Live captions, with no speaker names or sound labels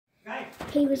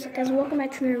Hey, what's up guys, welcome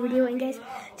back to another video. And guys,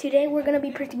 today we're gonna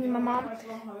be pranking my mom.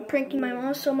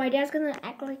 So my dad's gonna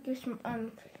act like he's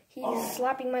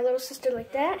slapping my little sister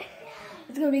like that.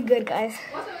 It's gonna be good, guys.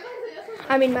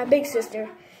 I mean my big sister.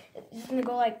 It's gonna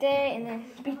go like that, and then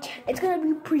it's gonna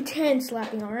be pretend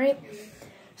slapping, alright?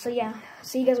 So yeah,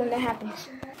 see you guys when that happens.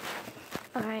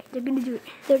 Alright, they're gonna do it.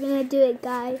 They're gonna do it,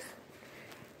 guys.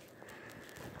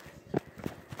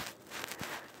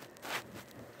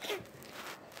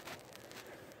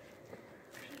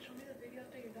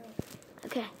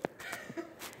 Okay.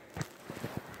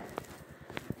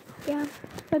 Yeah,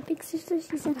 my big sister,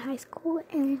 she's in high school,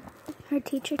 and her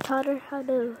teacher taught her how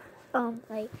to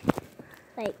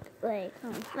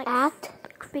act.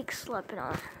 Big slapping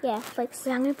on. Yeah, like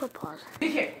so I'm gonna put pause.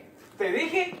 Te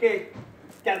dije que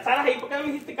alzaras ahí, ¿por qué no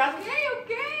me hiciste caso?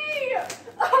 Ok.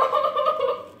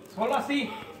 Solo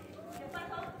así.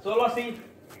 Solo así.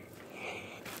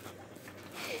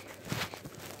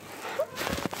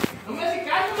 No me haces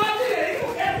caso, mate, le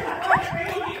digo que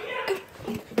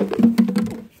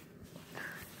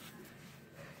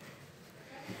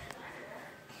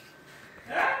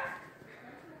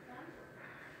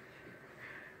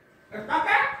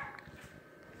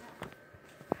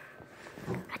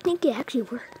I think it actually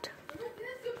worked.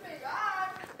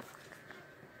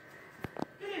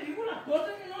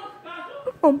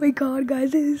 Oh my god,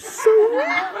 guys, this is so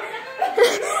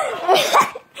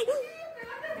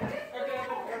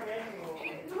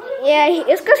Yeah,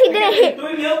 it's because he didn't hit.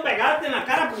 Tuve miedo de pegarte en la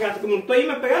cara porque como tú ahí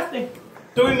me pegaste.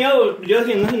 Tuve miedo, yo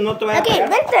dije, no te voy a pegar.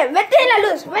 Okay, vete en la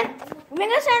luz.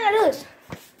 Véngase en la luz.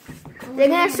 They're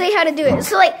gonna say how to do it.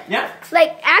 So like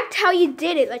act how you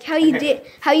did it, like how you did,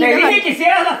 how you. Te dije que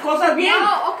hicieras las cosas bien.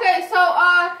 Oh, okay. So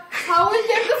how we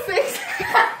get the fix?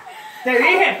 Te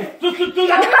dije, tú. How we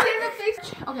get the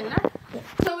fix? Okay, now.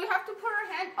 So we have to put our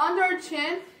hand under our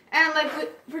chin and like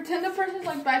pretend the person's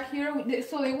like back here,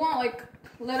 so they won't like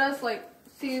let us like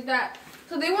see that.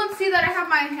 So they won't see that I have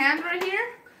my hand right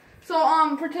here. So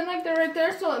pretend like they're right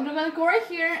there. So they're gonna go right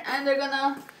here and they're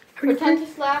gonna pretend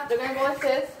to slap. They're gonna go like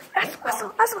this.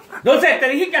 Entonces, te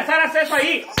dije que alzaras eso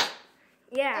ahí.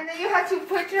 Yeah. And then you have to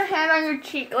put your hand on your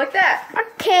cheek like that.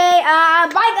 Okay.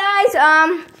 Bye guys.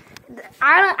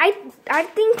 I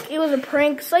think it was a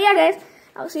prank. So yeah, guys.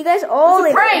 I'll see you guys all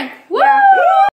later. Prank. Woo! Yeah.